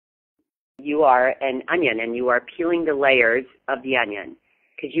You are an onion, and you are peeling the layers of the onion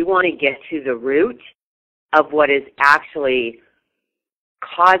because you want to get to the root of what is actually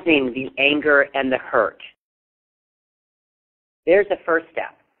causing the anger and the hurt. There's the first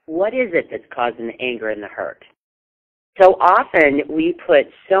step. What is it that's causing the anger and the hurt? So often we put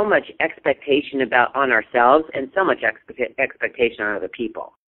so much expectation on ourselves and so much expectation on other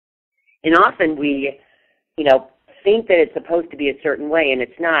people. And often we, think that it's supposed to be a certain way and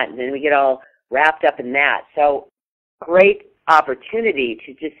it's not, and then we get all wrapped up in that. So great opportunity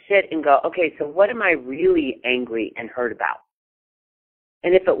to just sit and go, okay, so what am I really angry and hurt about?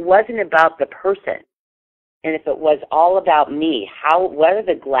 And if it wasn't about the person, and if it was all about me, what are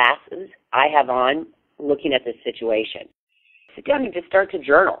the glasses I have on looking at this situation? Sit down and just start to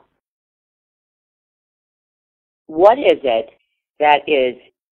journal. What is it that is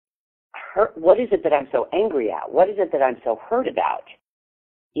hurt? What is it that I'm so angry at? What is it that I'm so hurt about?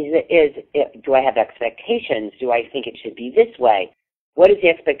 Do I have expectations? Do I think it should be this way? What is the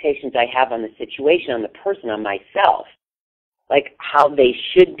expectations I have on the situation, on the person, on myself? Like how they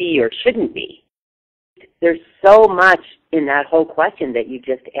should be or shouldn't be. There's so much in that whole question that you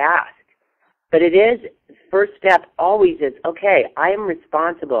just asked. But it is, first step always is, okay, I am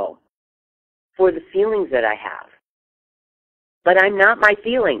responsible for the feelings that I have. But I'm not my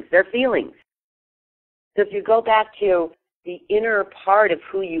feelings. They're feelings. So if you go back to the inner part of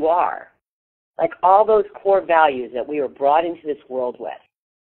who you are, like all those core values that we were brought into this world with,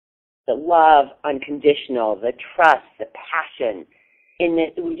 the love, unconditional, the trust, the passion, and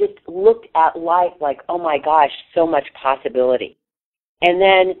that we just looked at life like, oh my gosh, so much possibility. And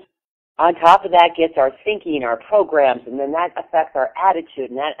then on top of that gets our thinking, our programs, and then that affects our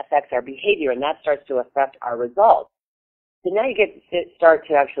attitude, and that affects our behavior, and that starts to affect our results. So now you get to start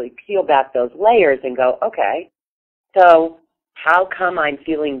to actually peel back those layers and go, okay, so how come I'm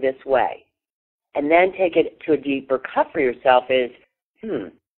feeling this way? And then take it to a deeper cut for yourself is,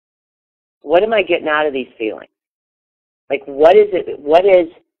 what am I getting out of these feelings? Like,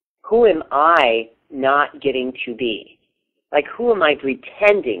 who am I not getting to be? Like, who am I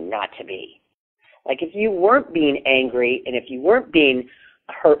pretending not to be? Like, if you weren't being angry and if you weren't being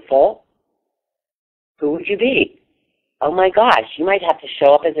hurtful, who would you be? Oh my gosh, you might have to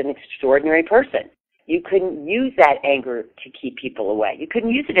show up as an extraordinary person. You couldn't use that anger to keep people away. You couldn't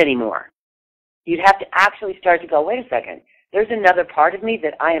use it anymore. You'd have to actually start to go, wait a second, there's another part of me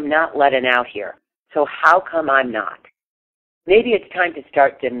that I am not letting out here. So how come I'm not? Maybe it's time to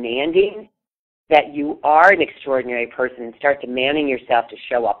start demanding that you are an extraordinary person and start demanding yourself to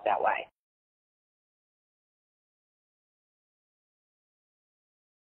show up that way.